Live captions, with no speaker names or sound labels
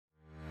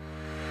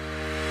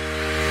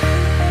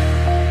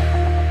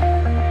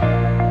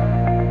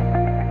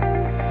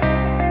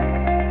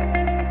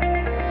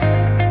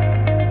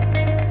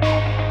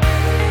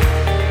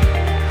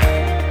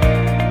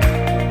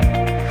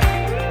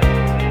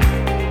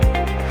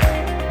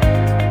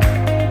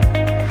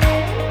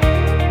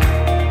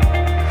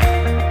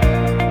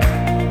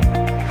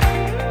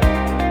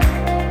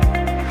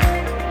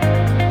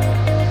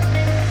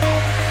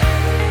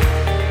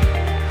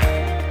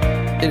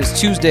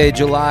Tuesday,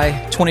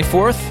 July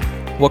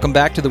 24th. Welcome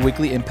back to the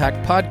Weekly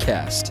Impact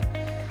Podcast.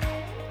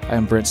 I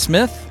am Brent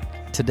Smith.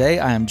 Today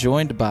I am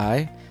joined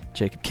by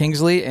Jacob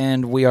Kingsley,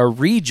 and we are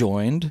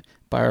rejoined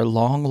by our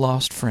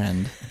long-lost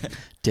friend,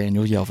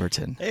 Daniel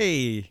Yelverton.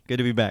 Hey, good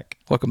to be back.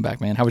 Welcome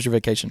back, man. How was your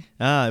vacation?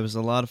 It was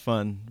a lot of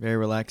fun. Very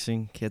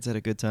relaxing. Kids had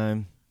a good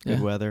time. Good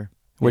weather.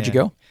 Where'd you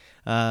go?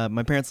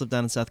 My parents live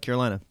down in South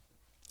Carolina,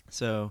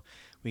 so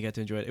we got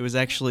to enjoy it. It was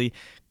actually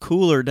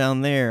cooler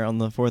down there on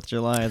the 4th of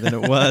July than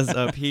it was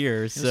up here.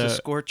 It was a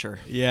scorcher.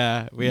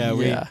 Yeah.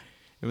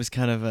 It was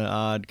kind of an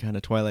odd kind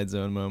of Twilight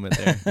Zone moment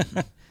there.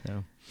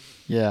 So.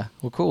 Yeah.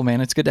 Well, cool,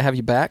 man. It's good to have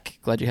you back.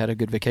 Glad you had a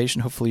good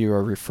vacation. Hopefully you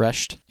are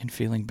refreshed and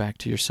feeling back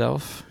to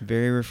yourself.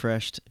 Very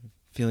refreshed.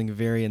 Feeling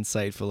very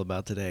insightful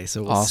about today,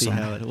 so we'll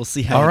awesome.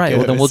 see how All right, it goes.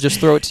 Well then we'll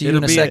just throw it to you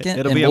in a second,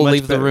 and we'll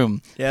leave the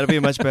room. Yeah, it'll be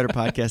a much better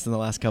podcast than the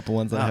last couple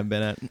ones that I have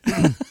been at.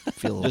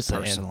 Feel a little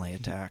personally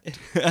attacked.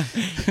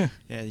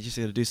 Yeah, you just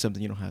got to do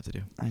something you don't have to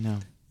do. I know.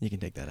 You can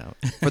take that out.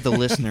 For the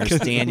listeners,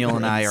 Daniel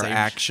and I are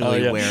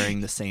actually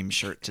wearing the same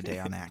shirt today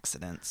on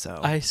accident. So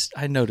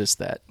I noticed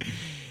that.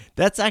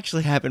 That's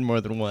actually happened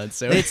more than once.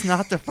 So it's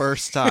not the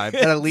first time,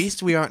 but at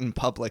least we aren't in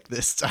public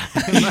this time.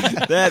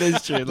 That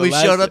is true. We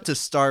showed up to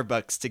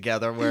Starbucks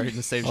together wearing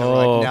the same shirt.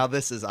 We're like, now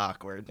this is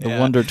awkward. The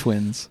Wonder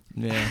Twins.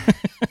 Yeah.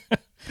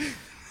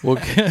 Well,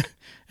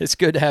 it's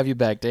good to have you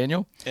back,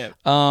 Daniel.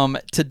 Yeah.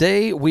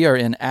 Today we are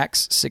in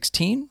Acts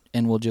 16,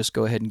 and we'll just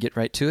go ahead and get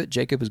right to it.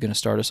 Jacob is going to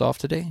start us off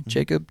today. Mm-hmm.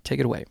 Jacob, take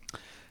it away.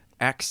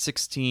 Acts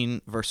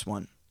 16, verse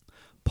 1.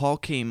 Paul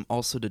came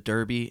also to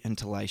Derbe and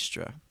to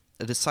Lystra.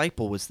 A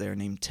disciple was there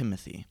named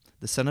Timothy,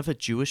 the son of a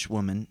Jewish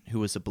woman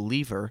who was a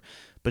believer,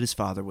 but his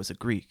father was a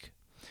Greek.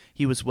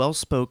 He was well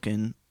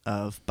spoken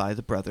of by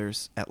the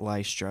brothers at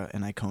Lystra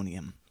and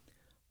Iconium.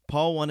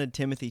 Paul wanted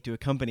Timothy to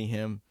accompany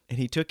him, and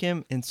he took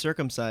him and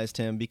circumcised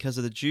him because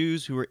of the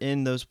Jews who were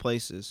in those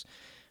places,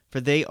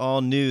 for they all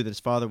knew that his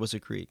father was a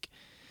Greek.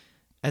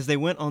 As they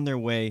went on their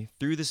way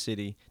through the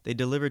city, they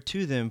delivered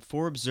to them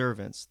for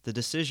observance the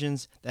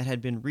decisions that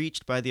had been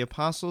reached by the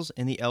apostles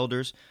and the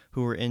elders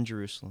who were in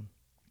Jerusalem.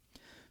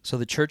 So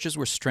the churches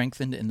were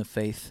strengthened in the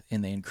faith,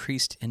 and they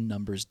increased in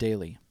numbers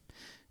daily.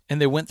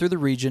 And they went through the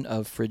region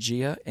of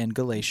Phrygia and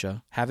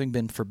Galatia, having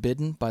been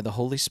forbidden by the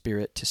Holy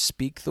Spirit to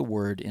speak the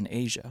word in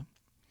Asia.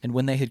 And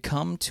when they had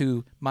come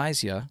to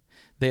Mysia,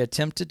 they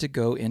attempted to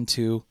go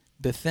into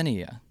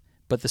Bithynia,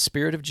 but the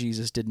Spirit of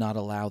Jesus did not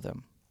allow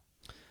them.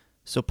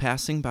 So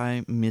passing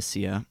by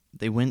Mysia,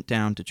 they went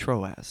down to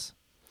Troas.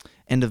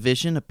 And a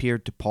vision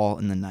appeared to Paul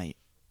in the night.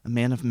 A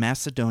man of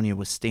Macedonia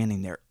was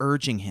standing there,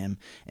 urging him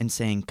and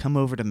saying, "Come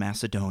over to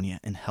Macedonia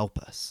and help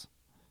us."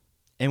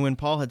 And when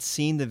Paul had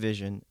seen the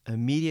vision,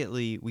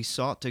 immediately we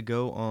sought to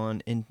go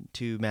on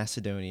into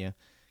Macedonia,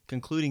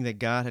 concluding that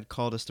God had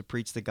called us to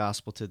preach the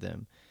gospel to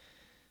them.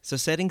 So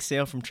setting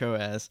sail from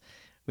Troas,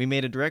 we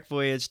made a direct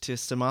voyage to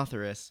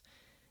Samothrace,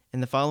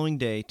 and the following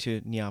day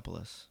to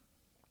Neapolis.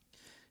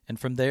 And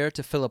from there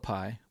to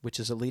Philippi, which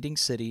is a leading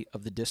city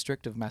of the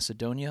district of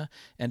Macedonia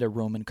and a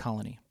Roman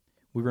colony.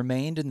 We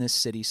remained in this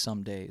city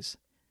some days.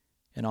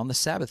 And on the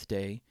Sabbath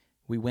day,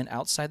 we went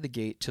outside the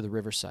gate to the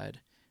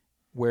riverside,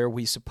 where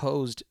we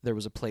supposed there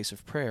was a place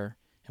of prayer,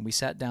 and we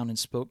sat down and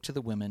spoke to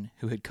the women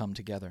who had come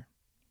together.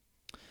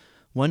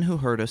 One who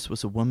heard us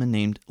was a woman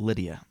named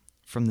Lydia,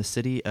 from the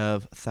city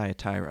of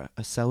Thyatira,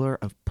 a seller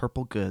of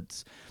purple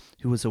goods,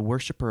 who was a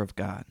worshiper of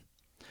God.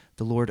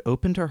 The Lord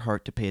opened her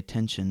heart to pay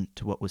attention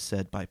to what was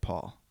said by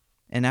Paul.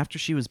 And after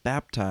she was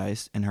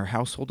baptized, and her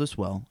household as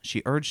well,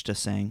 she urged us,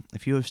 saying,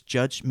 "If you have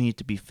judged me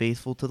to be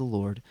faithful to the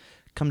Lord,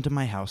 come to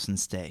my house and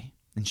stay."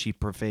 And she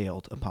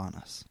prevailed upon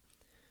us.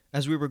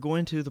 As we were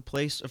going to the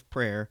place of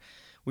prayer,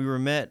 we were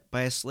met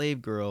by a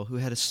slave girl who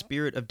had a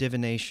spirit of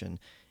divination,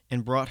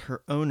 and brought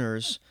her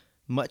owners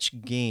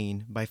much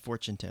gain by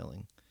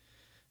fortune-telling.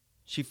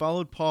 She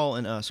followed Paul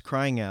and us,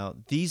 crying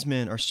out, "These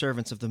men are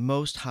servants of the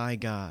Most High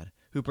God,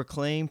 who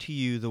proclaim to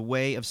you the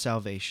way of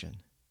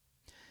salvation."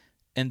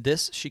 And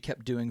this she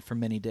kept doing for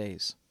many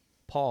days.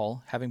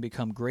 Paul, having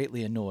become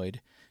greatly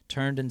annoyed,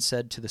 turned and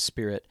said to the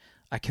Spirit,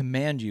 "I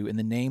command you in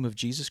the name of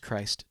Jesus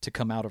Christ to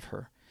come out of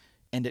her."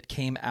 And it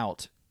came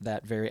out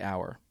that very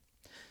hour.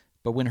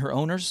 But when her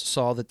owners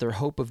saw that their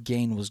hope of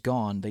gain was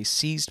gone, they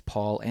seized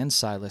Paul and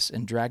Silas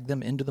and dragged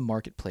them into the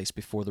marketplace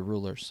before the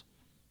rulers.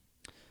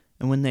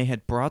 And when they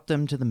had brought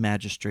them to the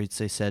magistrates,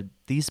 they said,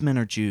 "These men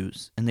are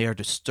Jews, and they are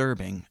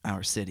disturbing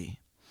our city.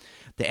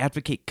 They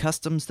advocate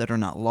customs that are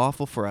not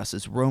lawful for us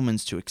as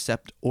Romans to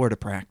accept or to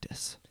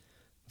practice."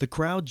 The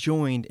crowd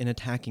joined in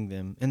attacking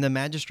them, and the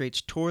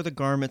magistrates tore the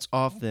garments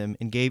off them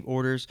and gave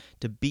orders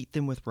to beat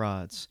them with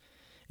rods.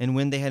 And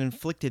when they had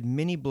inflicted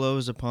many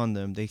blows upon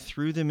them, they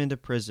threw them into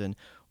prison,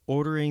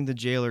 ordering the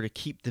jailer to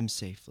keep them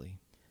safely.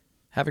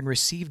 Having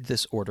received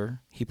this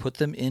order, he put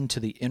them into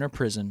the inner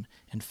prison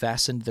and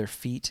fastened their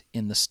feet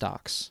in the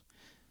stocks.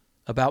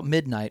 About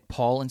midnight,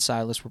 Paul and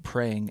Silas were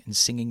praying and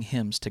singing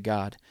hymns to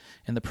God,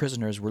 and the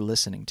prisoners were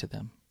listening to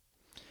them.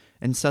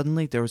 And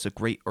suddenly there was a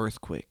great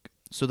earthquake,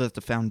 so that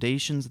the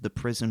foundations of the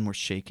prison were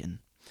shaken.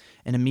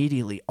 And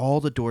immediately all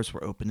the doors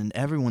were opened and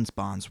everyone's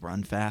bonds were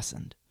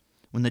unfastened.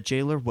 When the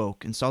jailer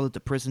woke and saw that the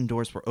prison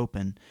doors were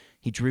open,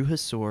 he drew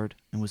his sword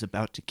and was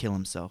about to kill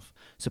himself,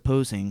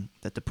 supposing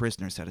that the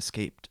prisoners had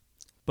escaped.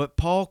 But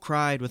Paul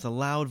cried with a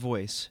loud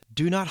voice,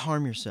 "Do not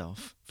harm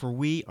yourself, for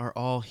we are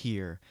all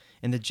here."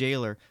 And the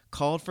jailer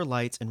called for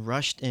lights and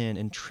rushed in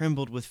and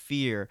trembled with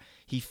fear.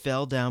 He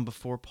fell down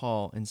before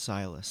Paul and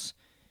Silas.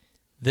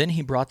 Then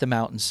he brought them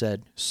out and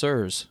said,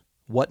 "Sirs,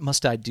 what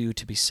must I do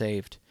to be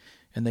saved?"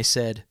 And they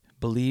said,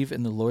 "Believe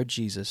in the Lord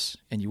Jesus,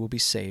 and you will be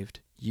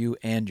saved, you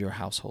and your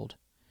household."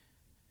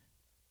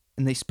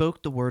 And they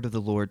spoke the word of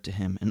the Lord to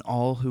him and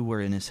all who were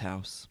in his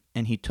house.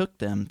 And he took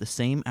them the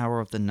same hour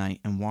of the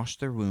night and washed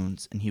their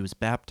wounds, and he was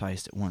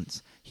baptized at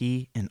once,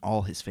 he and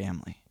all his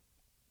family.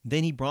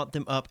 Then he brought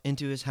them up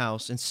into his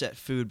house and set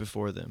food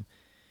before them.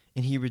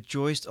 And he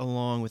rejoiced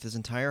along with his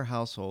entire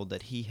household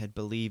that he had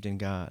believed in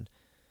God.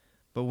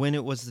 But when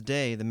it was the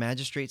day, the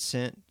magistrate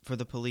sent for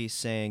the police,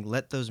 saying,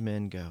 "Let those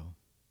men go."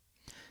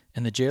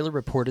 And the jailer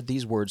reported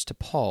these words to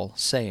Paul,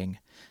 saying,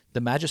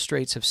 "The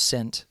magistrates have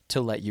sent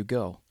to let you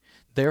go.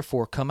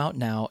 Therefore come out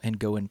now and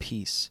go in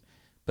peace."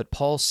 But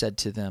Paul said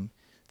to them,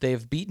 "They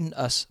have beaten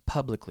us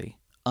publicly,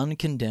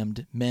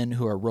 uncondemned men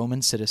who are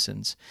Roman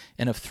citizens,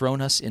 and have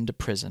thrown us into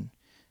prison.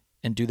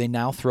 And do they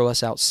now throw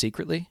us out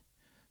secretly?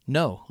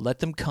 No, let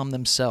them come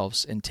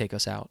themselves and take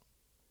us out."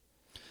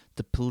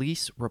 The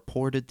police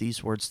reported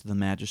these words to the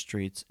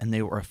magistrates, and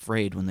they were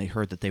afraid when they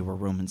heard that they were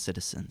Roman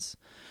citizens.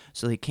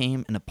 So they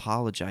came and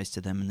apologized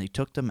to them, and they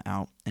took them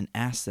out and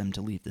asked them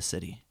to leave the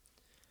city.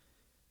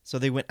 So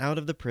they went out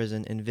of the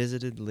prison and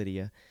visited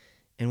Lydia.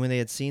 And when they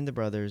had seen the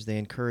brothers, they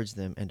encouraged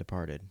them and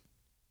departed.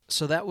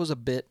 So that was a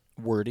bit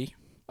wordy,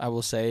 I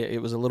will say.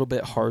 It was a little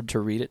bit hard to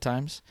read at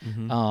times.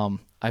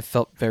 I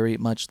felt very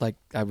much like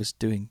I was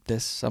doing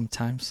this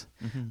sometimes.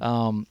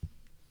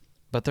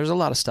 But there's a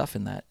lot of stuff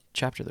in that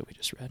chapter that we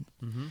just read.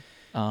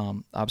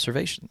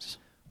 Observations.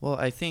 Well,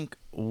 I think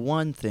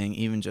one thing,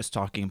 even just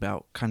talking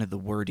about kind of the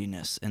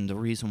wordiness and the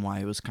reason why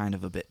it was kind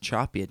of a bit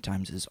choppy at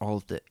times is all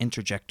of the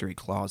interjectory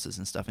clauses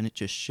and stuff. And it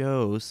just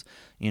shows,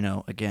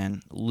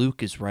 again,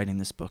 Luke is writing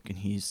this book and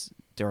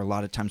there are a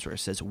lot of times where it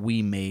says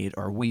we made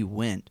or we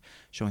went,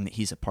 showing that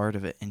he's a part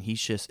of it. And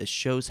it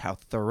shows how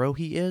thorough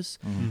he is.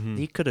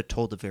 He could have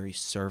told a very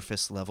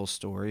surface level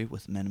story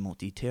with minimal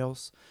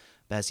details.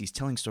 But as he's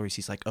telling stories,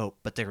 he's like, oh,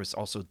 but there's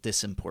also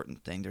this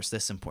important thing. There's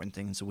this important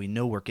thing. And so we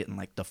know we're getting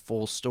like the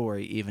full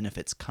story, even if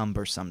it's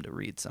cumbersome to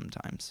read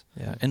sometimes.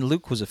 Yeah. And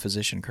Luke was a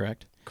physician,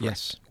 correct?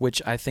 Yes.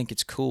 Which I think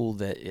it's cool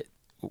that it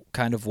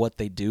kind of what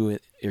they do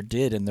or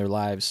did in their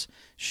lives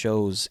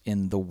shows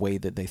in the way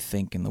that they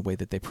think and the way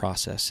that they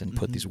process and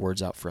put these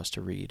words out for us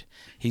to read.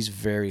 He's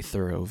very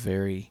thorough,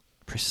 very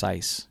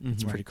precise.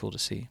 It's pretty cool to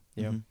see.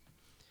 Yeah.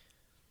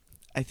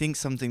 I think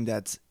something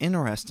that's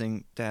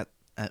interesting that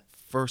at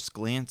first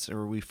glance,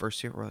 or we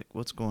first hear, we're like,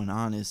 what's going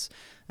on, is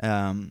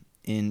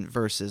in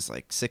verses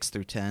like 6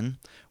 through 10,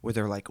 where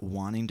they're like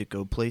wanting to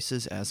go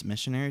places as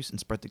missionaries and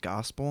spread the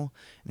gospel.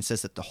 And it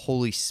says that the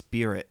Holy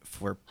Spirit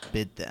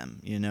forbid them,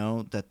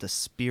 that the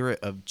Spirit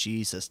of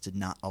Jesus did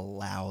not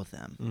allow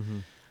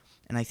them.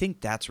 And I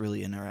think that's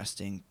really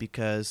interesting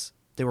because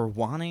they were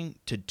wanting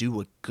to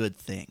do a good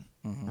thing,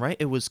 right?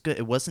 It was good.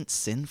 It wasn't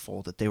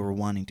sinful that they were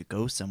wanting to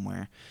go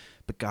somewhere,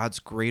 but God's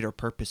greater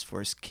purpose for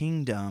his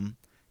kingdom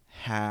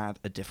had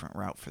a different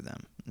route for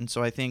them. And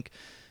so I think,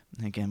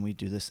 again, we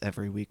do this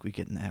every week, we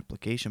get an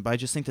application, but I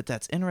just think that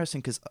that's interesting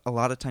because a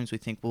lot of times we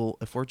think, well,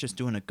 if we're just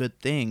doing a good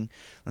thing,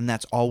 then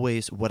that's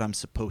always what I'm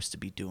supposed to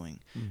be doing.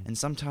 And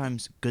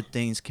sometimes good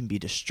things can be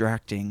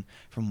distracting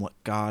from what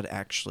God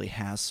actually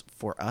has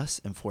for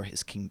us and for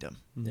his kingdom.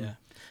 Yeah.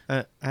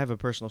 I have a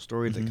personal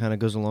story that kind of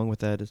goes along with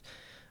that. Is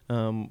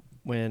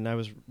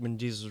when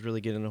Jesus was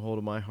really getting a hold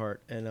of my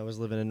heart and I was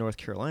living in North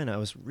Carolina, I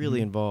was really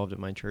involved in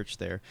my church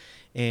there.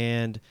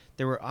 And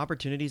there were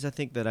opportunities, I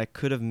think, that I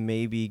could have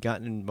maybe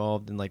gotten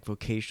involved in like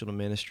vocational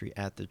ministry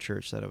at the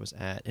church that I was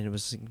at. And it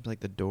was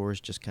like the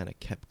doors just kind of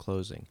kept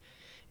closing.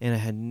 And I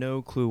had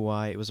no clue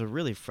why. It was a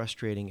really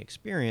frustrating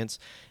experience.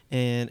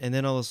 And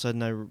then all of a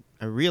sudden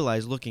I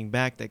realized, looking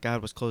back, that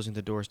God was closing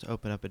the doors to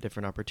open up a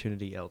different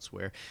opportunity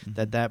elsewhere.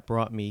 That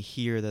brought me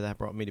here, that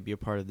brought me to be a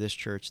part of this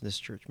church and this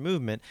church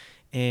movement.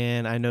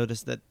 And I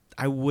noticed that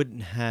I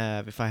wouldn't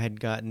have, if I had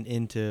gotten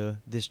into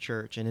this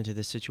church and into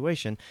this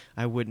situation,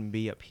 I wouldn't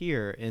be up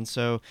here. And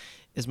so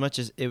as much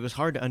as it was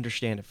hard to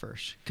understand at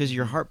first, because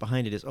your heart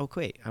behind it is, oh,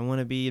 wait, I want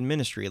to be in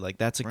ministry. Like,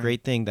 that's a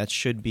great thing. That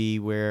should be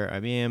where I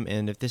am.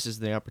 And if this is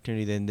the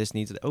opportunity, then this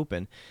needs to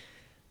open.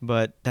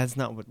 But that's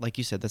not what, like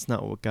you said, that's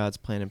not what God's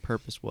plan and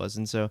purpose was.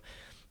 And so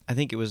I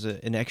think it was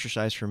an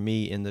exercise for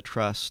me in the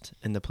trust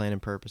and the plan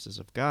and purposes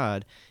of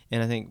God.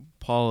 And I think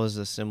Paul is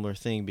a similar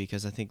thing,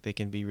 because I think they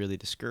can be really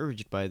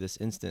discouraged by this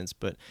instance,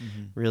 but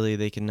really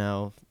they can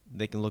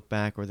look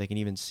back, or they can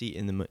even see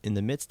in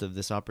the midst of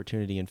this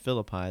opportunity in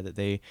Philippi that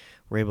they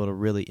were able to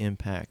really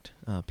impact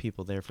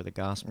people there for the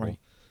gospel. Right.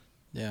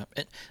 Yeah,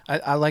 and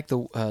I like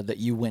the that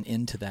you went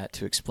into that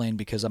to explain,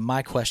 because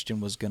my question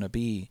was going to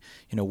be,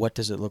 what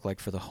does it look like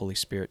for the Holy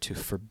Spirit to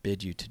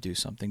forbid you to do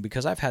something?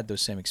 Because I've had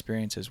those same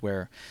experiences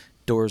where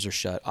doors are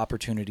shut,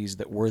 opportunities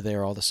that were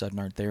there all of a sudden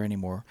aren't there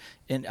anymore,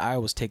 and I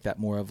always take that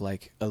more of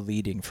like a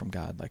leading from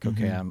God, like,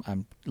 okay,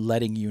 I'm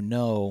letting you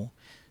know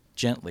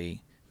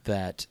gently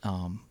that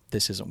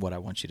this isn't what I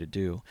want you to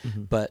do.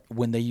 But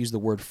when they use the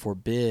word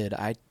forbid,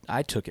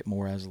 I took it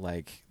more as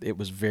like it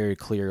was very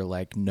clear,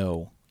 like,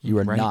 no, you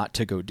are Right. not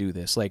to go do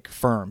this, like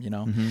firm,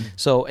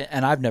 So,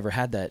 and I've never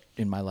had that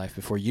in my life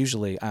before.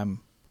 Usually I'm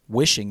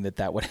wishing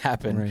that would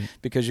happen, Right.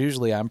 because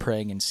usually I'm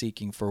praying and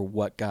seeking for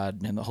what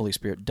God and the Holy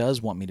Spirit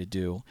does want me to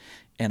do.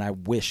 And I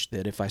wish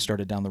that if I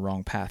started down the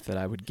wrong path, that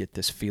I would get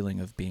this feeling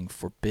of being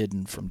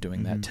forbidden from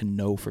doing that, to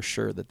know for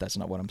sure that that's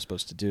not what I'm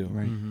supposed to do.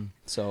 Right.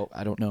 So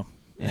I don't know.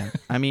 Yeah.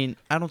 I mean,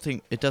 I don't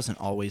think it doesn't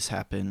always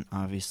happen,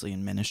 obviously,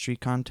 in ministry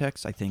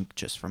context. I think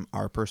just from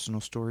our personal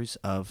stories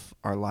of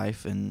our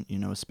life, and,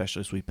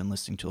 especially as we've been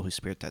listening to the Holy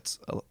Spirit, that's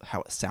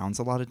how it sounds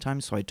a lot of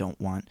times. So I don't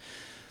want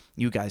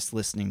you guys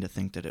listening to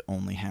think that it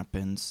only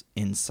happens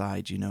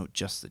inside,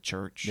 just the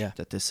church. Yeah.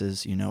 That this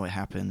is, it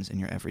happens in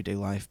your everyday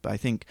life. But I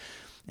think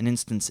an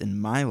instance in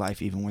my life,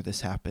 even where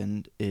this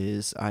happened,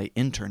 is I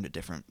interned at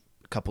a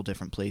couple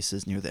different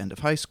places near the end of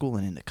high school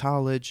and into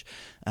college.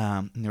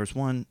 And there was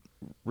one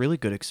really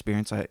good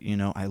experience. I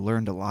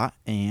learned a lot,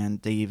 and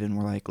they even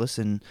were like,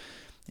 listen,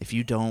 if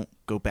you don't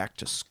go back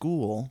to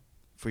school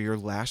for your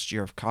last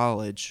year of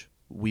college,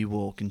 we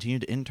will continue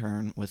to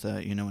intern with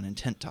an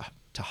intent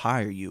to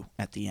hire you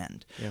at the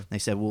end. Yeah. They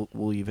said,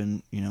 we'll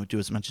even, do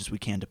as much as we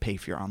can to pay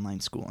for your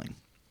online schooling.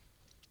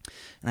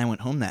 And I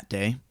went home that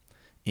day,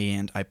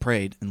 and I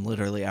prayed, and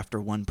literally after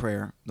one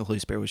prayer, the Holy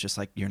Spirit was just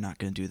like, you're not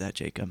going to do that,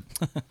 Jacob.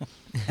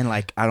 And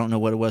like, I don't know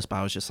what it was, but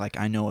I was just like,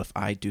 I know if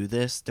I do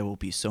this, there will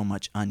be so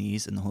much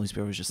unease. And the Holy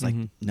Spirit was just like,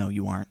 no,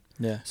 you aren't.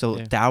 Yeah. So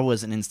Yeah. that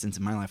was an instance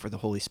in my life where the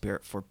Holy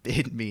Spirit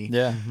forbid me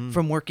Yeah.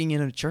 from working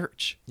in a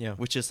church. Yeah.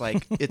 Which is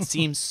like, it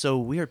seems so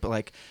weird, but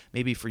like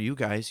maybe for you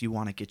guys, you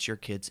want to get your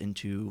kids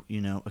into,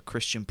 a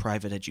Christian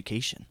private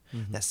education.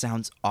 That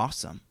sounds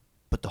awesome.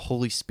 But the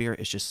Holy Spirit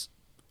is just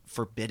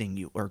forbidding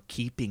you or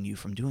keeping you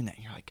from doing that.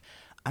 And you're like,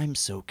 I'm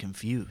so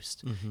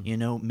confused.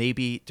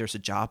 Maybe there's a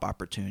job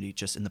opportunity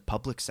just in the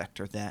public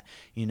sector that,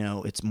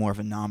 it's more of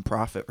a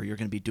nonprofit, or you're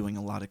going to be doing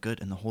a lot of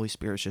good, and the Holy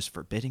Spirit is just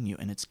forbidding you,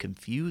 and it's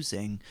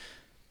confusing.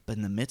 But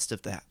in the midst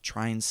of that,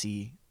 try and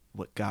see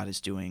what God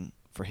is doing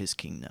for his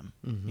kingdom.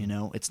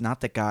 It's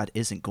not that God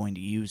isn't going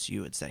to use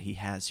you, it's that he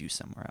has you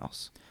somewhere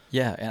else.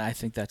 Yeah, and I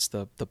think that's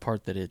the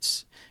part that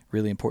it's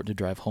really important to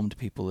drive home to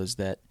people, is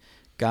that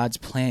God's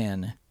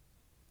plan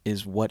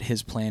is what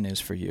his plan is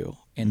for you.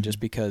 And just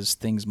because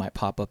things might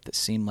pop up that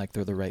seem like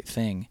they're the right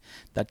thing,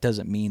 that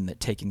doesn't mean that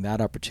taking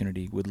that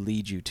opportunity would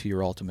lead you to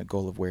your ultimate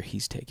goal of where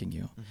he's taking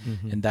you.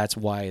 And that's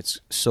why it's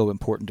so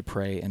important to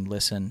pray and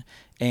listen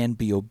and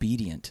be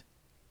obedient.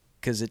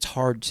 Because it's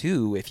hard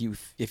too, if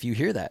you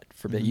hear that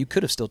forbid, you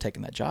could have still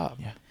taken that job.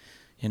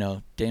 Yeah.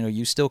 Daniel,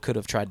 you still could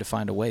have tried to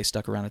find a way,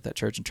 stuck around at that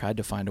church and tried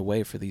to find a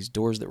way for these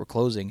doors that were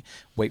closing,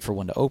 wait for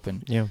one to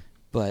open. Yeah.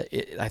 But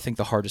I think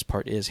the hardest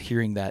part is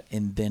hearing that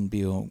and then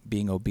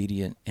being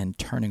obedient and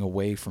turning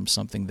away from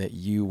something that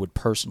you would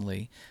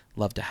personally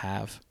love to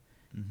have.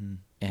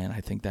 And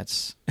I think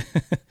that's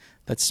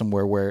that's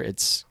somewhere where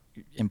it's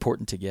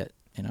important to get,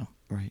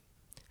 Right.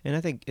 And I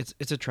think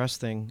it's a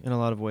trust thing in a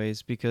lot of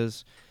ways,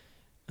 because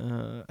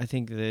I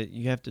think that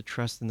you have to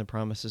trust in the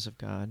promises of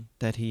God,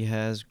 that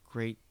he's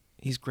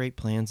great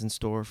plans in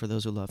store for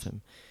those who love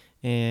him.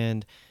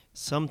 And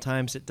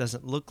sometimes it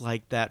doesn't look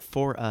like that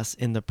for us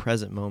in the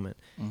present moment.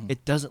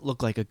 It doesn't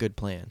look like a good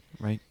plan.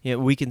 Right. Yeah,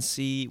 we can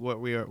see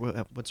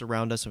what's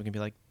around us, and we can be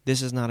like,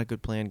 this is not a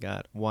good plan,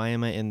 God. Why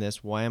am I in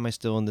this? Why am I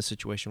still in this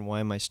situation?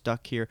 Why am I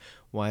stuck here?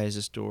 Why is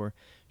this door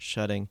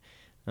shutting?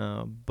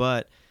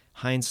 But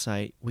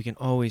hindsight, we can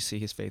always see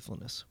his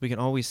faithfulness. We can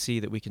always see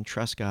that we can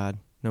trust God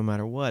no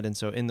matter what. And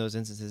so in those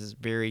instances, it's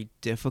very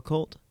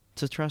difficult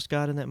to trust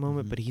God in that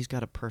moment, but he's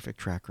got a perfect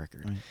track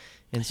record. Right.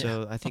 And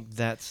so I think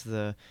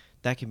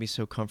that can be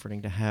so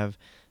comforting to have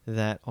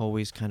that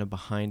always kind of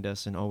behind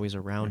us and always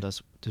around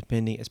us,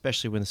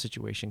 especially when the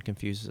situation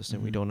confuses us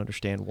and we don't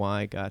understand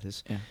why God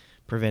is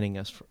preventing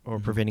us or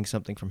preventing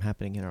something from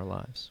happening in our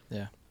lives.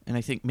 Yeah. And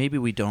I think maybe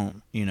we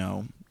don't,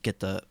 get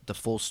the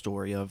full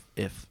story of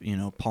if,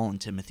 Paul and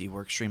Timothy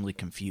were extremely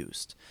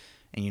confused.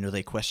 And,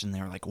 they question,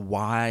 they're like,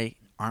 why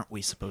aren't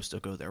we supposed to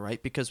go there,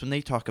 right? Because when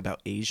they talk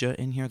about Asia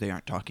in here, they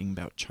aren't talking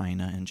about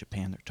China and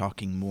Japan. They're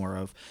talking more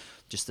of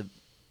just the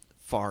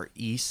far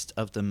east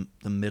of the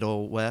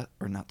Middle West,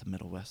 or not the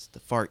Middle West, the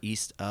far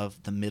east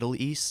of the Middle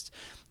East,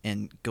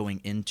 and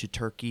going into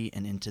Turkey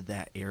and into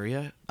that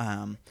area.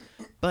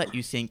 But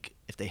you think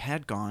if they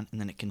had gone and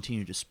then it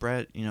continued to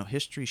spread,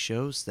 history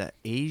shows that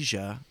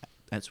Asia,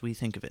 as we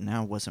think of it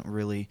now, wasn't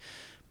really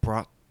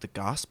brought the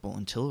gospel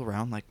until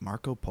around like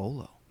Marco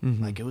Polo.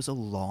 Like it was a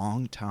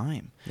long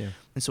time. Yeah.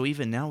 And so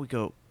even now we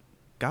go,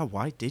 God,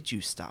 why did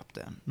you stop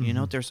them?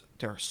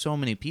 There are so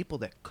many people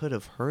that could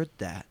have heard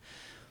that.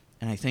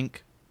 And I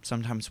think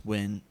sometimes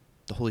when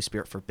the Holy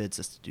Spirit forbids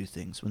us to do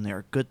things. When there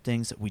are good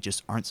things that we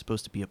just aren't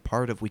supposed to be a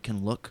part of, we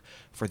can look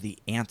for the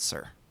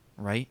answer,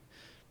 right?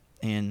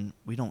 And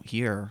we don't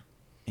hear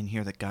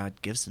that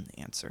God gives them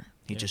the answer.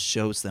 He just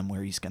shows them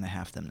where he's going to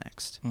have them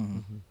next.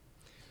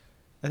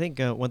 I think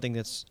one thing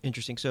that's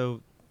interesting,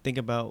 so think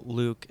about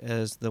Luke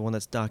as the one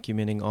that's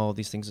documenting all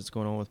these things that's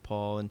going on with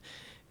Paul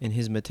and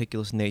his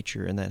meticulous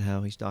nature and that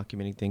how he's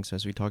documenting things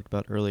as we talked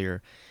about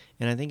earlier.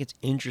 And I think it's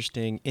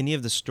interesting, any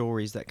of the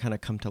stories that kind of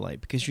come to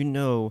light, because you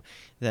know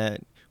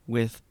that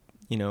with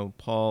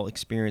Paul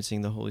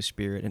experiencing the Holy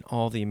Spirit and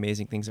all the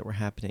amazing things that were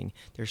happening,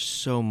 there's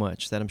so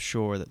much that I'm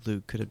sure that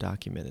Luke could have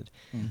documented.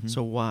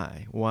 So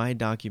why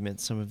document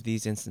some of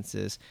these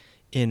instances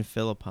in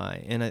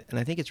Philippi? And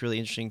I think it's really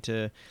interesting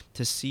to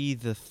see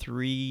the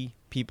three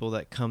people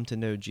that come to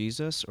know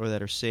Jesus or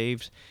that are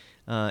saved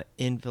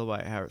in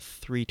Philippi are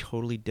three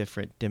totally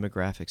different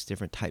demographics,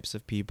 different types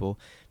of people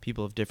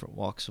of different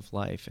walks of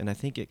life. And I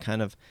think it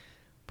kind of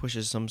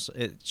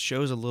it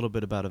shows a little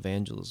bit about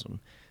evangelism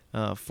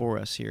for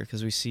us here,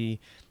 because we see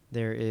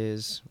there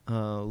is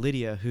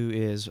Lydia, who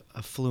is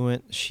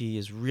affluent. She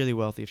is really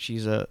wealthy. If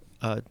she's I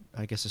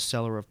guess a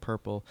seller of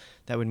purple,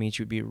 that would mean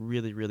she would be a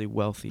really, really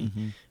wealthy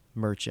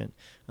merchant.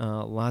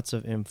 Lots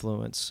of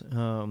influence.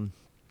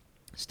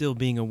 Still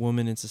being a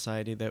woman in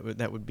society,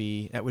 that would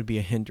be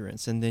a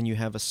hindrance. And then you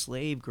have a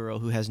slave girl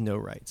who has no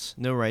rights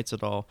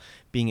at all,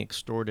 being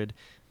extorted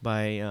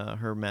by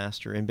her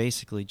master and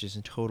basically just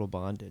in total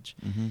bondage.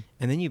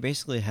 And then you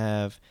basically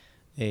have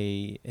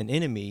an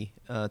enemy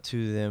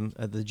to them,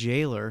 the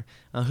jailer,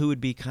 who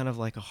would be kind of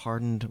like a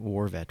hardened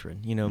war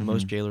veteran.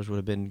 Most jailers would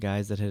have been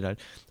guys that had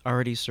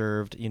already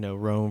served,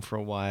 Rome for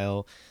a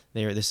while.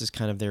 This is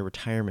kind of their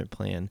retirement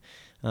plan,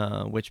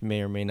 which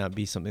may or may not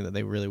be something that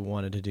they really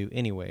wanted to do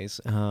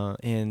anyways.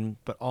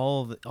 But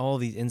all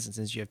these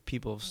instances, you have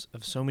people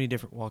of so many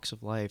different walks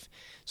of life,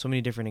 so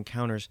many different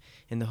encounters,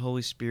 and the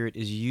Holy Spirit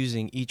is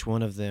using each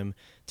one of them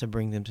to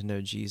bring them to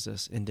know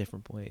Jesus in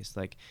different ways.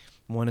 Like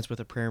one is with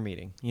a prayer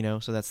meeting,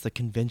 so that's the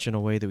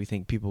conventional way that we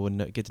think people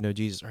would get to know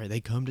Jesus. All right, they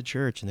come to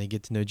church and they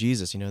get to know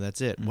Jesus.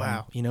 That's it.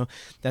 Wow.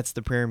 That's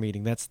the prayer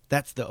meeting. That's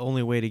the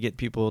only way to get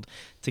people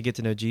to get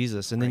to know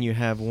Jesus. And then you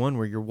have one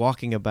where you're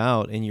walking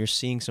about and you're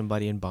seeing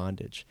somebody in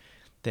bondage.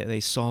 That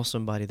they saw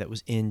somebody that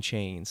was in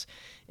chains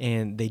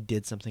and they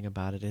did something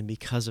about it. And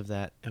because of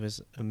that, it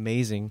was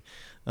amazing.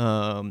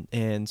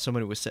 And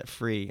somebody was set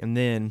free. And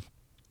then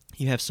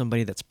you have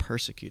somebody that's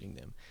persecuting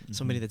them,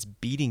 somebody that's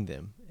beating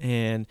them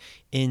and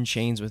in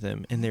chains with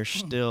them. And they're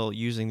still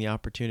using the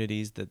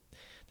opportunities that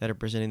are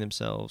presenting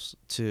themselves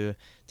to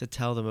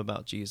tell them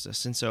about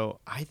Jesus. And so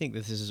I think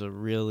this is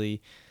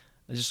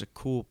just a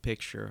cool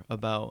picture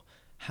about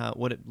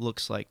what it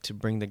looks like to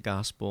bring the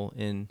gospel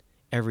in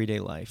everyday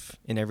life,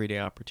 in everyday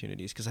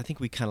opportunities. Because I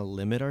think we kind of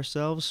limit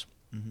ourselves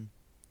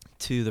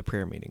to the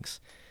prayer meetings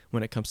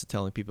when it comes to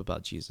telling people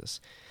about Jesus.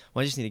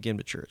 Well, I just need to get them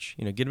to church,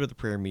 get them to the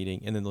prayer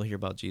meeting, and then they'll hear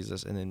about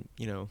Jesus, and then,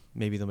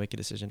 maybe they'll make a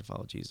decision to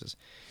follow Jesus.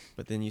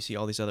 But then you see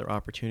all these other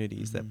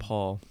opportunities that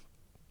Paul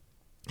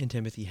and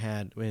Timothy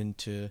had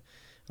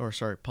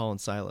Paul and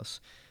Silas,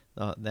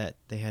 that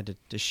they had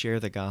to share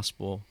the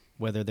gospel,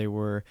 whether they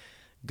were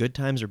good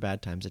times or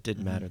bad times. It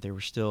didn't matter. They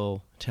were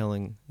still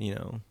telling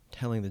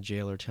the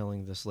jailer,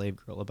 telling the slave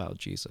girl about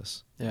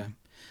Jesus. Yeah.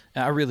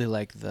 I really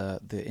like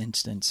the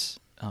instance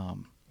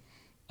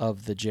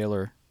of the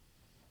jailer,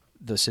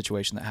 the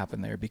situation that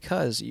happened there,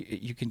 because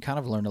you can kind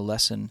of learn a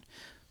lesson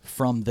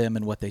from them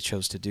and what they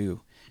chose to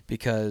do.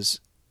 Because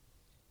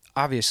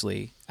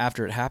obviously,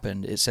 after it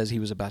happened, it says he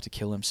was about to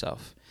kill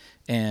himself,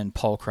 and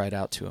Paul cried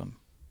out to him.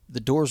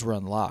 The doors were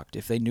unlocked.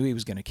 If they knew he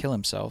was going to kill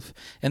himself,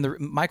 and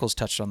Michael's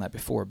touched on that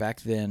before.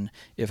 Back then,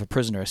 if a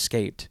prisoner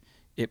escaped,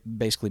 it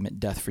basically meant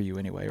death for you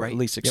anyway, or at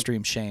least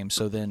extreme shame.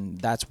 So then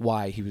that's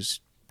why he was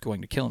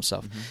going to kill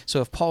himself.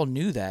 So if Paul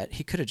knew that,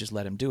 he could have just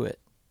let him do it,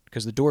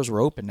 because the doors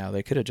were open now.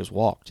 They could have just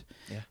walked.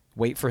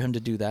 Wait for him to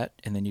do that,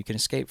 and then you can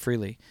escape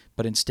freely.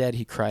 But instead,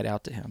 he cried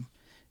out to him.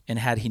 And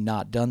had he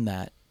not done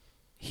that,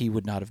 he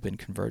would not have been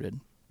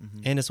converted.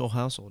 And his whole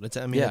household. It's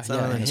not only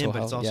him,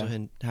 but it's also his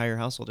entire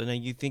household.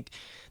 And you think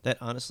that,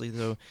 honestly,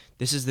 though,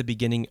 this is the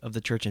beginning of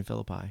the church in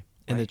Philippi.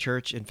 And the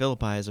church in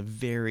Philippi is a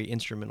very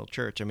instrumental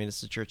church. I mean,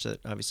 it's the church that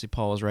obviously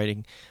Paul is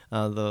writing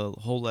the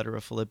whole letter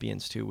of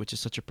Philippians to, which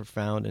is such a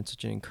profound and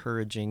such an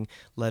encouraging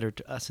letter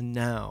to us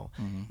now.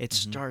 It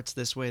starts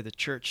this way. The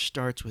church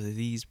starts with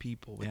these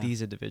people, with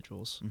these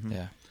individuals.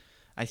 Yeah.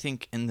 I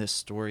think in this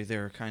story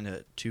there are kind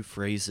of two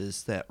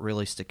phrases that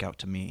really stick out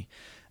to me.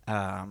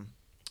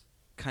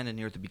 Kind of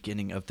near the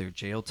beginning of their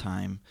jail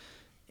time,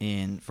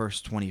 in verse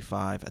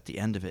 25, at the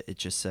end of it, it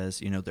just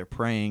says, they're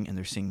praying and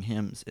they're singing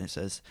hymns, and it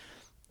says,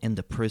 and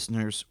the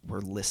prisoners were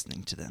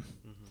listening to them.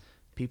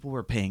 People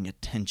were paying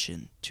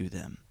attention to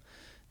them.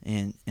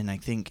 And I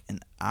think in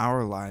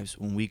our lives,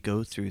 when we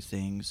go through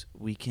things,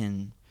 we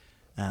can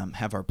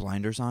have our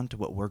blinders on to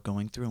what we're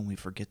going through, and we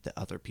forget that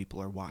other people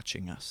are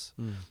watching us.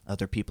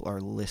 Other people are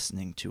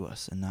listening to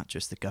us, and not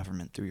just the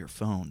government through your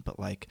phone, but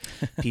like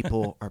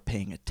people are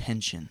paying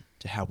attention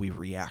to how we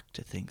react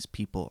to things.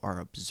 People are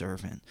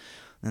observant.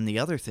 And the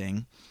other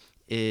thing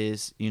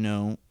is, you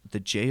know, the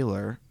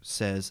jailer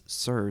says,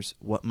 "Sirs,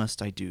 what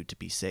must I do to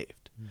be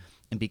saved?"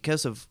 And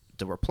because of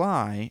the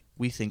reply,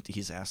 we think that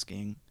he's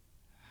asking,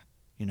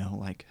 you know,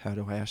 like, how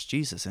do I ask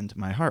Jesus into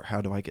my heart?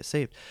 How do I get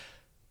saved?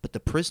 But the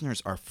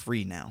prisoners are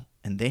free now,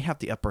 and they have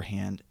the upper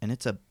hand, and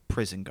it's a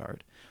prison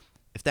guard.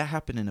 If that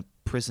happened in a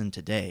prison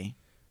today,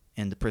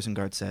 and the prison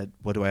guard said,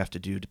 "What do I have to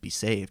do to be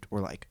saved?"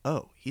 We're like,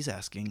 oh, he's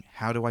asking,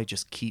 how do I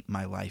just keep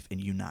my life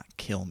and you not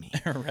kill me?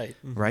 Right.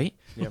 Right?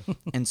 Yeah.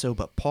 And so,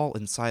 but Paul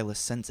and Silas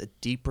sense a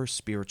deeper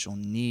spiritual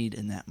need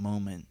in that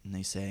moment, and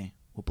they say,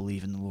 "Well,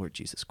 believe in the Lord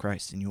Jesus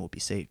Christ, and you will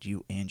be saved,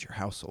 you and your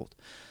household."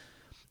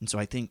 And so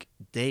I think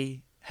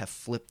they have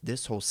flipped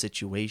this whole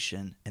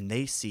situation, and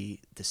they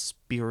see the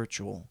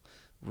spiritual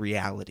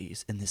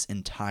realities in this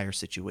entire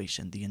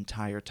situation the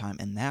entire time,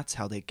 and that's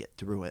how they get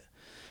through it.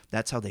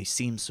 That's how they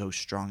seem so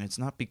strong. It's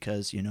not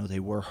because, you know, they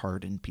were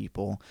hardened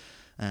people.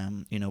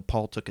 You know,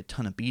 Paul took a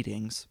ton of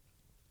beatings,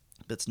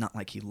 but it's not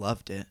like he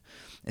loved it.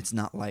 It's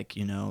not like,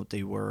 you know,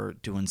 they were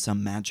doing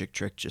some magic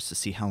trick just to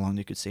see how long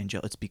they could stay in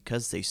jail. It's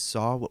because they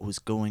saw what was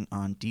going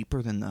on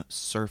deeper than the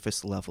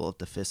surface level of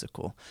the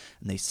physical,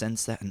 and they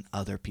sense that in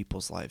other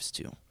people's lives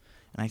too.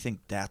 And I think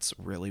that's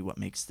really what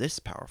makes this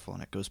powerful.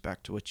 And it goes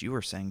back to what you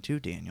were saying too,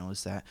 Daniel,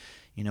 is that,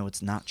 you know,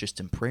 it's not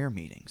just in prayer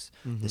meetings.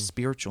 Mm-hmm. The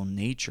spiritual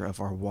nature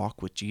of our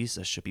walk with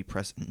Jesus should be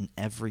present in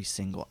every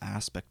single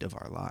aspect of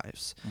our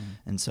lives.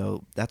 And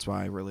so that's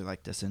why I really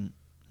like this. And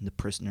the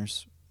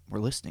prisoners were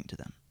listening to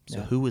them. So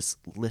Yeah. who is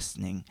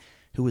listening?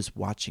 Who is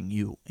watching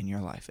you in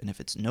your life? And if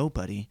it's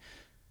nobody,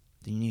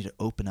 then you need to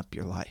open up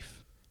your life.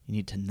 You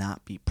need to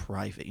not be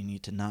private. You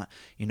need to not,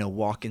 you know,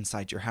 walk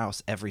inside your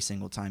house every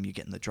single time you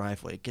get in the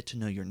driveway. Get to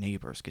know your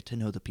neighbors. Get to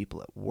know the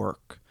people at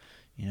work,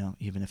 you know,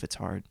 even if it's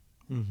hard.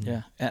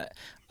 Mm-hmm.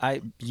 Yeah.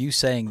 You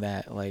saying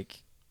that,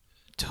 like,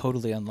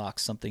 totally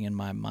unlocks something in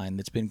my mind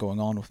that's been going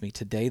on with me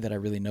today that I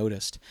really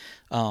noticed.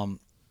 And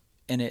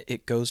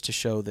it goes to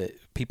show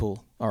that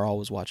people are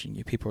always watching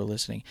you. People are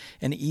listening.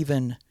 And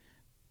even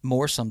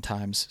more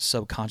sometimes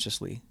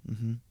subconsciously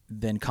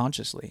than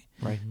consciously.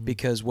 Right.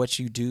 Because what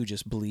you do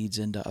just bleeds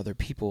into other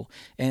people.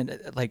 And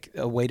like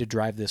a way to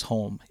drive this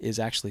home is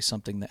actually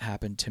something that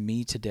happened to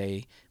me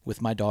today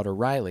with my daughter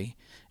Riley,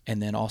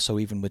 and then also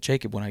even with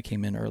Jacob when I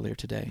came in earlier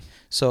today.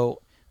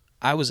 So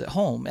I was at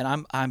home,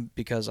 and I'm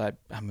because I'm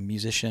a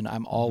musician,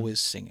 I'm always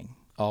singing.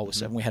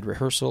 Always. And we had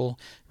rehearsal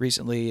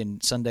recently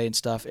and Sunday and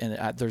stuff,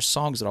 and there's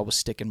songs that always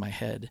stick in my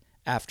head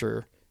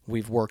after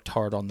we've worked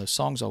hard on those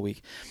songs all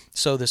week.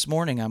 So this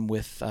morning I'm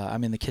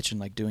in the kitchen,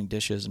 like, doing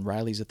dishes, and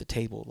Riley's at the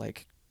table,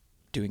 like,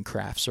 doing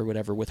crafts or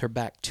whatever with her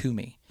back to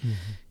me.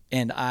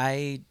 And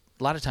I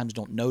a lot of times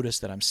don't notice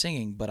that I'm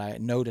singing, but I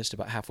noticed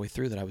about halfway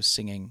through that I was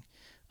singing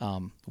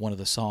one of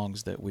the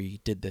songs that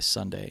we did this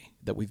Sunday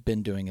that we've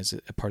been doing as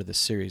a part of this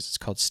series. It's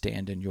called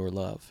Stand in Your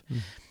Love.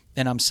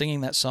 And I'm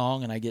singing that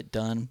song, and I get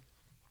done,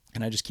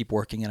 and I just keep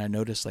working, and I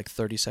notice, like,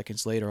 30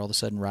 seconds later, all of a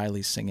sudden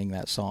Riley's singing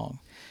that song.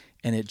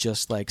 And it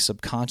just, like,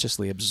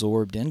 subconsciously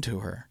absorbed into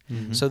her.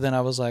 So then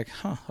I was like,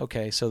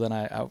 okay. So then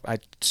I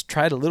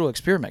tried a little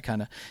experiment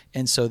kind of.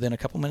 And so then a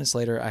couple minutes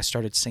later, I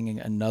started singing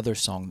another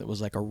song that was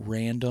like a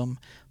random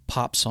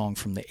pop song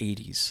from the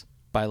 80s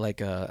by,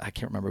 like, I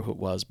can't remember who it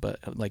was, but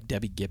like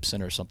Debbie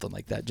Gibson or something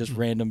like that. Just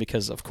random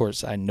because, of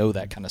course, I know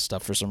that kind of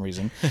stuff for some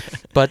reason.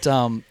 But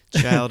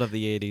Child of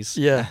the 80s.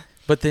 yeah.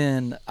 But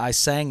then I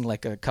sang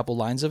like a couple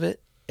lines of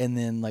it, and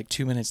then like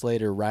 2 minutes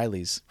later,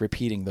 Riley's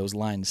repeating those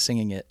lines,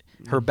 singing it.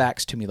 Her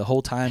back's to me the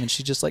whole time, and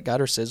she just, like, got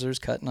her scissors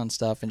cutting on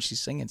stuff, and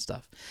she's singing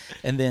stuff.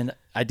 And then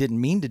I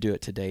didn't mean to do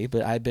it today,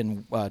 but I've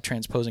been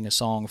transposing a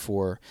song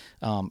for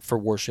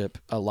worship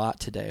a lot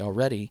today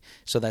already,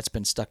 so that's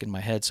been stuck in my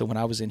head. So when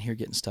I was in here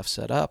getting stuff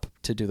set up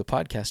to do the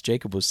podcast,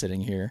 Jacob was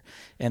sitting here,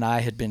 and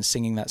I had been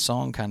singing that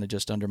song kind of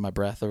just under my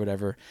breath or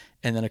whatever,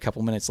 and then a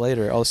couple minutes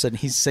later, all of a sudden,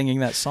 he's singing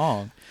that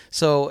song.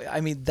 So,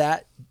 I mean,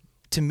 that,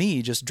 to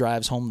me, just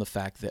drives home the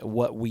fact that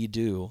what we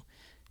do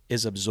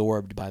is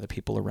absorbed by the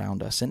people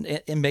around us. And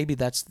maybe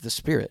that's the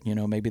Spirit, you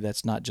know, maybe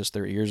that's not just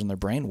their ears and their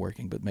brain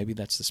working, but maybe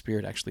that's the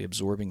Spirit actually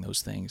absorbing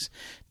those things,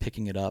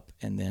 picking it up,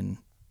 and then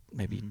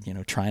maybe, you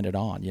know, trying it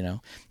on, you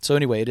know. So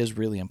anyway, it is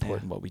really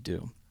important what we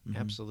do.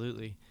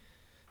 Absolutely.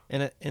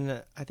 And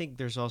I think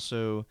there's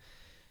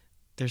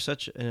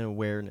such an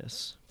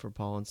awareness for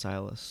Paul and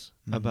Silas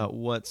about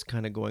what's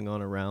kind of going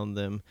on around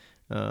them,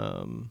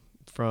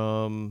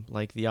 from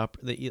like the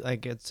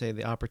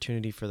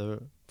opportunity for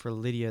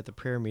Lydia at the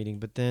prayer meeting,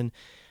 but then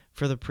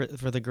for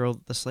the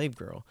girl, the slave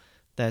girl,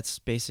 that's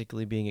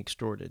basically being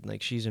extorted,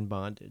 like she's in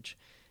bondage.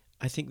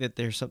 I think that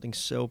there's something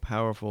so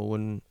powerful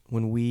when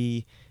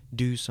we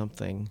do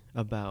something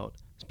about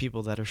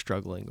people that are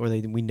struggling, or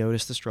we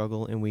notice the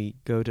struggle and we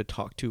go to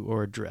talk to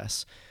or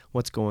address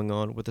what's going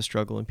on with the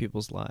struggle in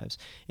people's lives,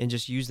 and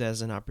just use that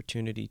as an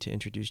opportunity to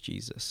introduce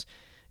Jesus.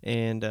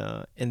 And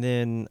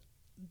then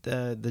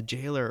the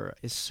jailer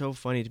is so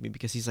funny to me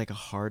because he's like a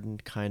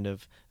hardened kind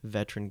of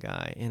veteran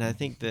guy, and I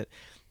think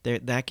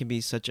that can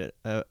be such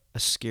a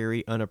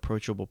scary,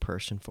 unapproachable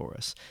person for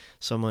us.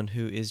 Someone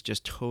who is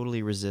just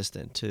totally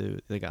resistant to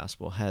the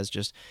gospel, has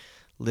just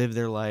live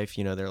their life.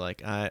 They're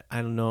like, I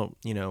don't know,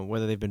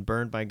 whether they've been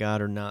burned by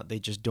God or not. They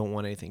just don't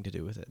want anything to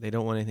do with it. They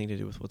don't want anything to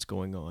do with what's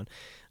going on.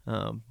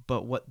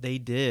 But what they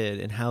did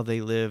and how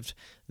they lived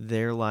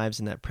their lives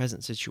in that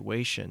present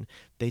situation,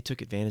 they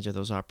took advantage of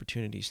those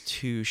opportunities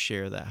to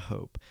share that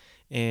hope.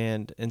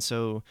 And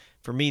so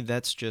for me,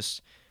 that's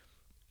just,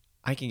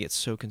 I can get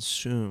so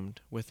consumed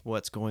with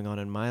what's going on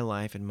in my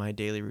life and my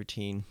daily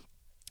routine,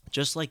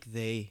 just like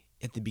they,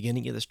 at the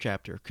beginning of this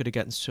chapter, could have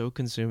gotten so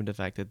consumed with the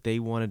fact that they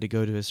wanted to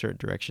go to a certain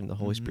direction. The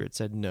Holy Spirit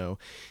said no.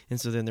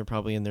 And so then they're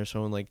probably in there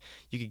showing, like,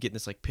 you could get in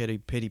this like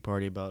pity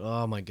party about,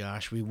 oh my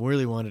gosh, we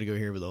really wanted to go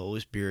here, but the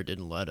Holy Spirit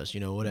didn't let us,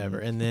 whatever.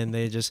 And then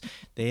they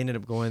ended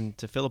up going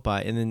to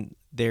Philippi, and then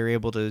they're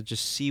able to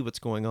just see what's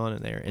going on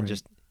in there and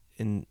just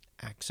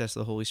access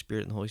the Holy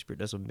Spirit. And the Holy Spirit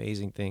does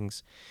amazing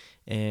things.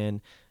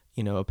 And,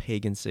 a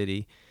pagan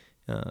city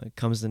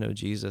comes to know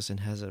Jesus and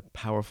has a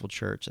powerful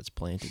church that's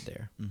planted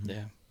there.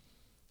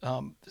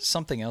 Yeah.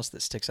 Something else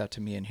that sticks out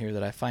to me in here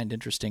that I find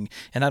interesting,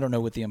 and I don't know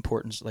what the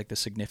importance, like the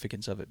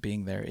significance of it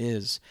being there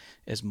is,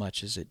 as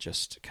much as it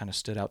just kind of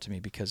stood out to me,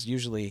 because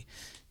usually,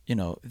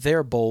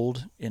 they're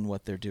bold in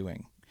what they're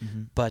doing,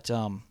 but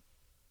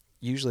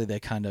usually they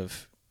kind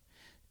of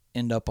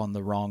end up on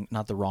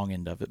not the wrong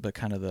end of it, but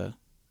kind of the,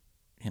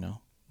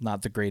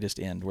 not the greatest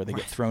end, where they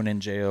get thrown in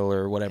jail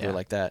or whatever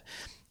like that.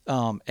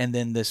 And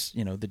then this,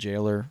 the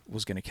jailer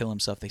was going to kill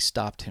himself. They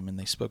stopped him and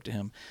they spoke to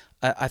him.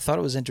 I thought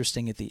it was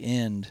interesting at the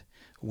end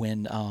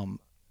when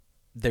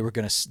they were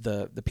going to,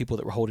 the people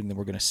that were holding them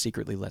were going to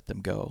secretly let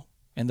them go.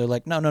 And they're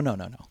like, no.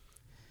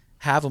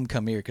 Have them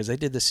come here, because they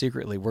did this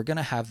secretly. We're going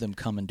to have them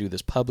come and do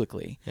this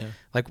publicly. Yeah.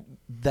 Like,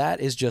 that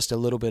is just a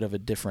little bit of a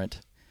different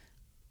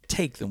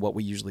take than what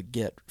we usually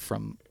get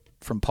from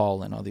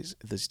Paul and all these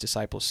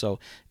disciples. So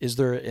is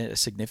there a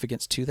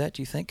significance to that,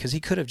 do you think? Because he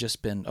could have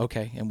just been,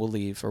 okay, and we'll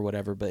leave or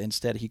whatever, but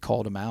instead he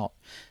called him out.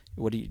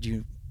 What do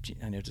you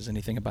I know, does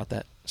anything about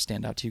that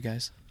stand out to you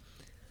guys?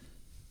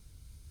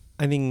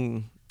 I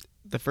mean,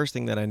 the first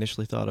thing that I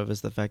initially thought of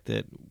is the fact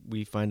that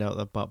we find out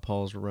about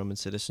Paul's Roman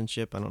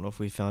citizenship. I don't know if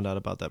we found out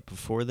about that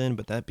before then,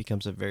 but that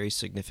becomes a very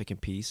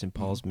significant piece in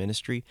Paul's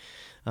ministry,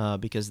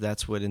 because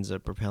that's what ends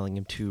up propelling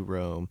him to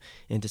Rome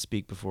and to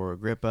speak before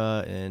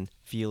Agrippa and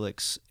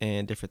Felix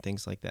and different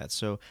things like that.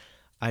 So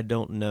I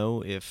don't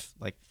know if,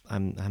 like,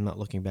 I'm not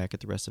looking back at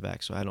the rest of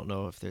Acts, so I don't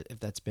know if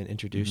that's been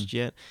introduced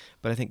yet,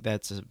 but I think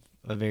that's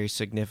a very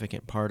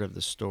significant part of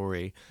the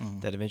story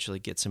that eventually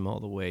gets him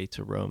all the way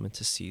to Rome and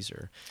to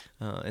Caesar.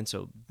 And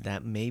so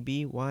that may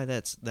be why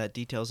that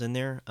detail's in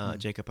there.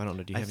 Jacob, I don't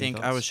know, do you have any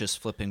thoughts? I was just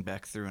flipping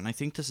back through, and I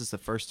think this is the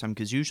first time,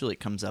 because usually it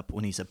comes up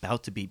when he's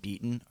about to be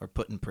beaten or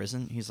put in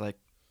prison. He's like,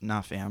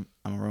 nah, fam,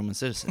 I'm a Roman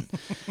citizen.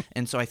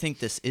 And so I think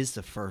this is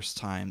the first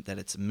time that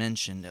it's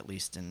mentioned, at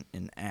least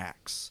in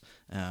Acts,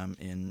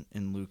 in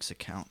Luke's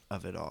account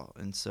of it all.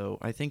 And so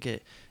I think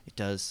it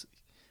does...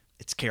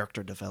 It's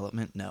character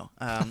development, no.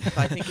 But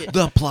I think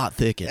the plot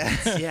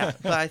thickens. Yeah,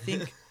 but I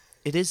think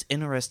it is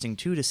interesting,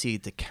 too, to see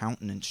the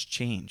countenance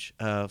change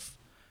of,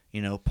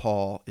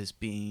 Paul is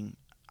being,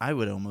 I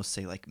would almost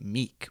say, like,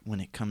 meek when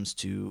it comes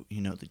to,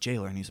 the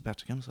jailer, and he's about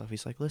to kill himself.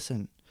 He's like,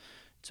 listen,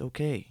 it's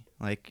okay.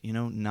 Like,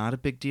 not a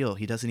big deal.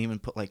 He doesn't even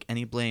put, like,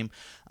 any blame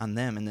on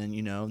them. And then,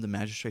 the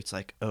magistrate's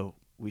like, oh,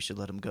 we should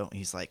let him go. And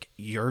he's like,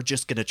 you're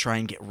just going to try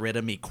and get rid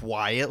of me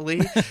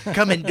quietly?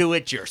 Come and do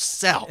it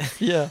yourself.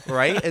 Yeah.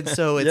 Right? And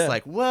so it's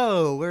like,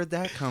 whoa, where'd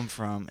that come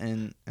from?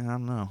 And I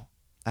don't know.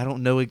 I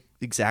don't know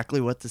exactly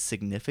what the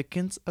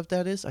significance of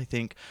that is. I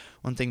think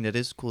one thing that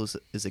is cool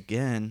is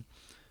again,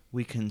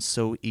 we can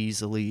so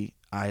easily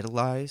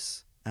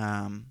idolize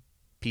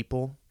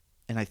people.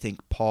 And I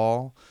think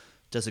Paul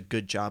does a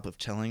good job of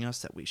telling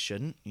us that we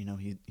shouldn't.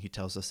 He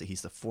tells us that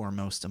he's the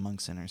foremost among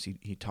sinners.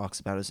 He talks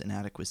about his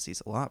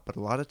inadequacies a lot, but a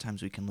lot of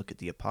times we can look at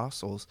the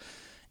apostles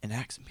in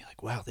Acts and be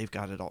like, wow, they've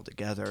got it all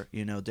together.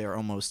 They're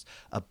almost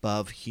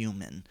above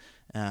human.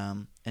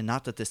 And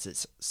not that this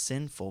is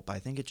sinful, but I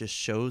think it just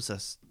shows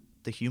us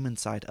the human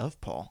side of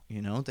Paul,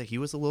 that he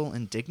was a little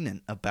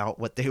indignant about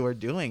what they were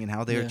doing and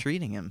how they were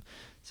treating him.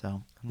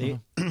 So the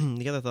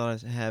other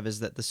thought I have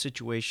is that the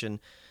situation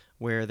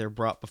where they're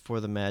brought before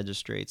the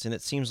magistrates, and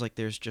it seems like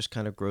there's just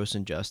kind of gross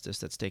injustice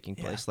that's taking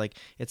place. Like,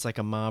 it's like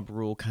a mob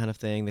rule kind of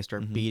thing. They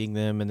start beating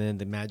them, and then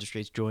the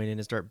magistrates join in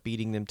and start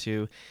beating them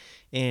too.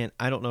 And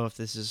I don't know if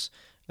this is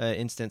an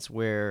instance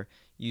where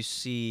you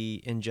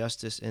see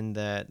injustice in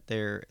that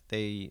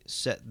they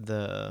set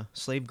the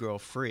slave girl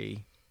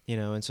free,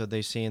 and so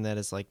they're seeing that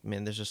as like,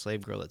 man, there's a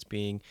slave girl that's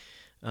being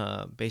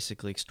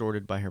basically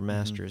extorted by her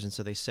masters, and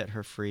so they set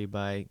her free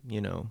by,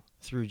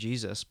 through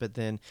Jesus, but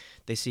then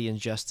they see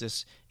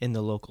injustice in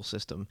the local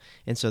system,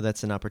 and so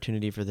that's an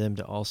opportunity for them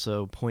to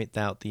also point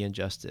out the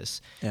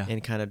injustice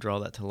and kind of draw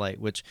that to light,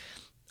 which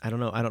I don't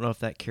know if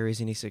that carries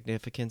any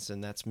significance,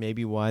 and that's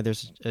maybe why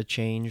there's a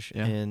change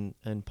in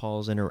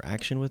Paul's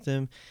interaction with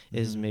them,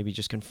 is maybe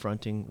just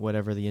confronting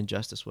whatever the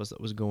injustice was that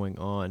was going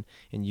on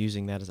and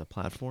using that as a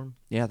platform.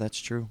 Yeah, that's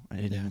true. I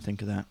didn't even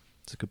think of that.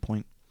 It's a good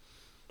point.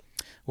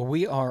 Well,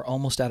 we are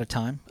almost out of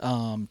time.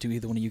 Do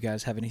either one of you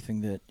guys have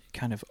anything that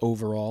kind of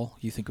overall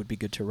you think would be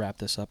good to wrap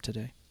this up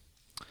today?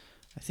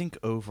 I think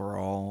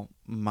overall,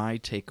 my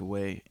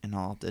takeaway in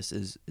all of this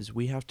is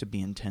we have to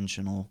be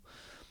intentional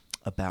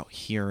about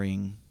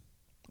hearing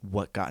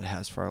what God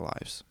has for our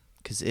lives.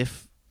 Because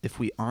if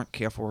we aren't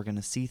careful, we're going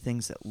to see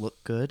things that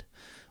look good.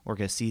 We're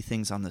going to see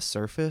things on the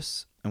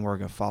surface, and we're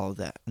going to follow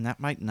that. And that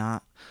might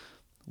not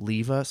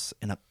leave us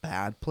in a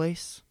bad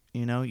place.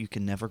 You know, you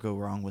can never go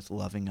wrong with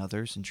loving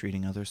others and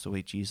treating others the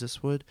way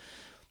Jesus would.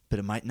 But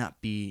it might not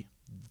be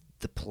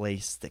the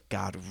place that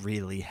God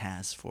really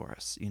has for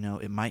us. You know,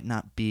 it might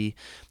not be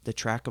the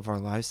track of our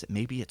lives that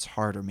maybe it's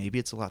harder, maybe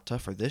it's a lot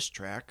tougher. This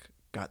track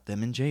got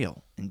them in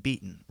jail and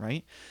beaten,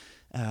 right?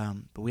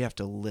 But we have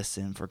to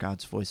listen for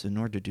God's voice. In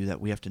order to do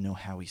that, we have to know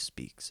how he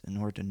speaks. In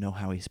order to know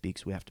how he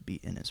speaks, we have to be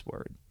in his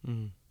word.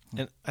 Mm-hmm.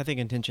 And I think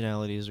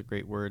intentionality is a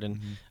great word. And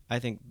I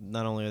think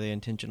not only are they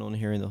intentional in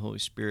hearing the Holy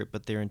Spirit,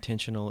 but they're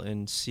intentional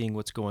in seeing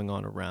what's going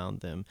on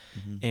around them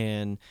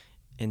and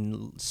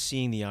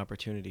seeing the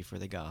opportunity for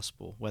the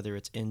gospel, whether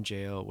it's in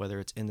jail,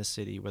 whether it's in the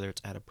city, whether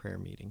it's at a prayer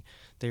meeting.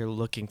 They are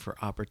looking for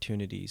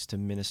opportunities to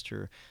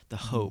minister the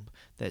hope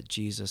that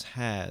Jesus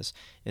has.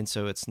 And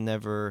so it's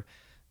never,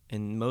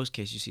 in most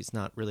cases, you see it's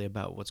not really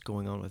about what's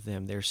going on with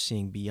them. They're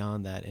seeing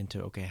beyond that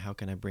into, okay, how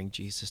can I bring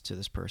Jesus to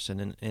this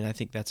person? And I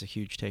think that's a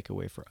huge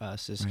takeaway for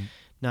us is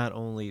not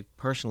only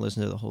personal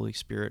listen to the Holy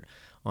Spirit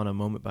on a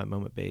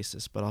moment-by-moment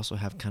basis, but also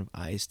have kind of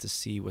eyes to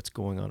see what's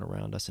going on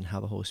around us and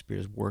how the Holy Spirit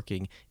is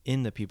working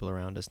in the people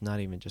around us, not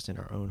even just in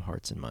our own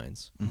hearts and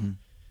minds.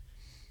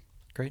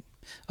 Great.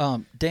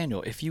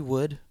 Daniel, if you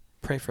would,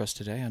 pray for us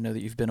today. I know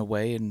that you've been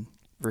away and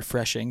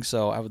refreshing,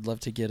 so I would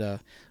love to get a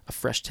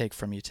fresh take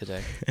from you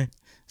today.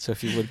 So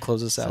if you would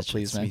close us out,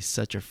 please, man. It's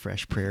such a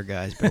fresh prayer,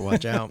 guys. Better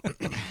watch out.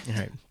 All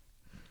right.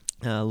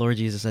 Lord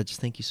Jesus, I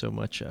just thank you so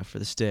much for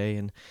this day.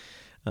 And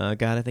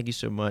God, I thank you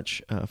so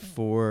much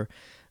for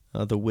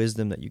the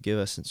wisdom that you give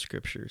us in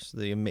scriptures,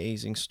 the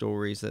amazing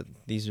stories that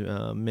these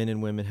men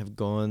and women have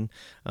gone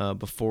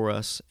before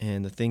us,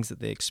 and the things that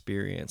they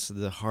experience,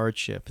 the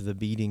hardship, the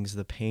beatings,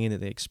 the pain that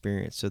they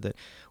experience, so that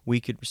we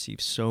could receive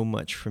so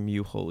much from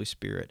you, Holy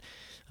Spirit.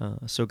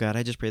 So God,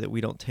 I just pray that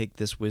we don't take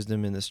this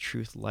wisdom and this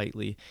truth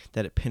lightly,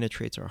 that it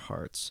penetrates our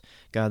hearts.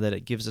 God, that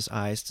it gives us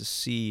eyes to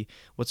see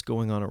what's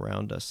going on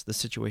around us, the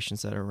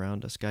situations that are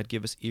around us. God,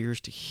 give us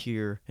ears to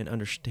hear and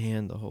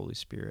understand the Holy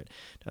Spirit,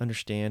 to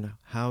understand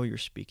how you're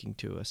speaking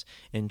to us,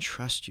 and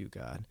trust you,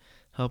 God.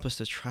 Help us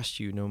to trust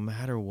you no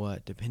matter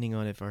what, depending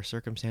on if our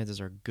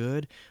circumstances are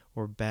good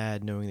or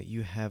bad, knowing that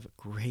you have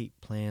great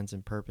plans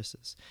and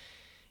purposes.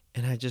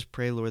 And I just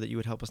pray, Lord, that you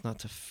would help us not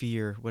to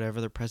fear whatever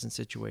the present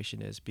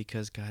situation is,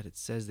 because, God, it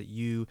says that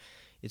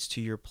it's to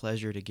your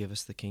pleasure to give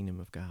us the kingdom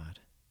of God.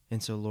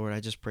 And so, Lord,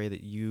 I just pray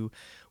that you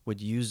would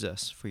use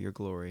us for your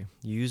glory,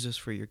 use us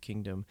for your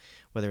kingdom,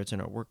 whether it's in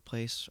our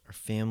workplace, our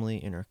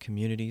family, in our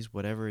communities,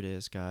 whatever it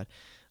is, God.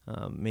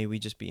 May we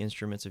just be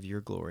instruments of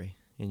your glory.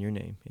 In your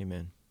name,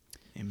 amen.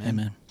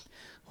 Amen.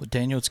 Well,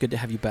 Daniel, it's good to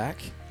have you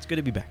back. It's good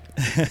to be back.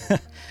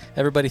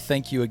 Everybody,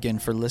 thank you again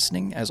for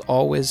listening. As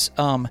always,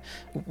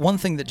 one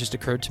thing that just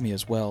occurred to me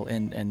as well,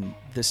 and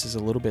this is a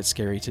little bit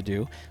scary to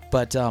do,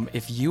 but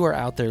if you are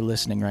out there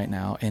listening right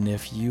now, and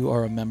if you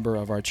are a member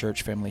of our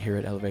church family here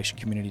at Elevation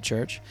Community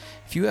Church,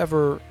 if you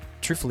ever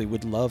truthfully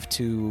would love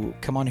to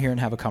come on here and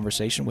have a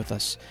conversation with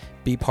us,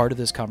 be part of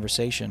this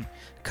conversation,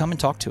 come and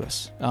talk to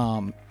us.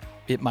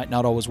 It might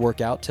not always work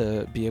out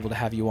to be able to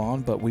have you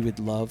on, but we would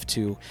love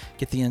to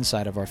get the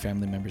insight of our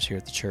family members here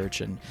at the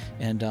church and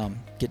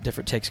get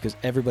different takes, because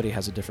everybody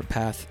has a different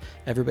path,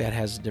 everybody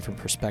has a different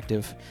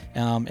perspective,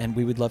 and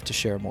we would love to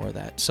share more of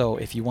that. So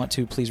if you want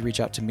to, please reach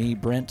out to me,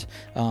 Brent,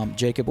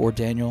 Jacob, or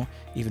Daniel,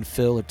 even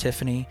Phil or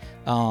Tiffany,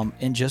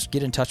 and just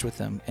get in touch with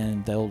them,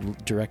 and they'll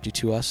direct you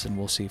to us, and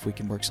we'll see if we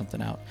can work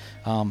something out.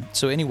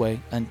 So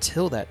anyway,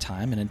 until that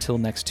time and until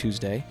next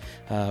Tuesday,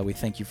 we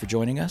thank you for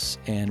joining us,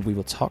 and we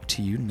will talk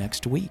to you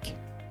next week.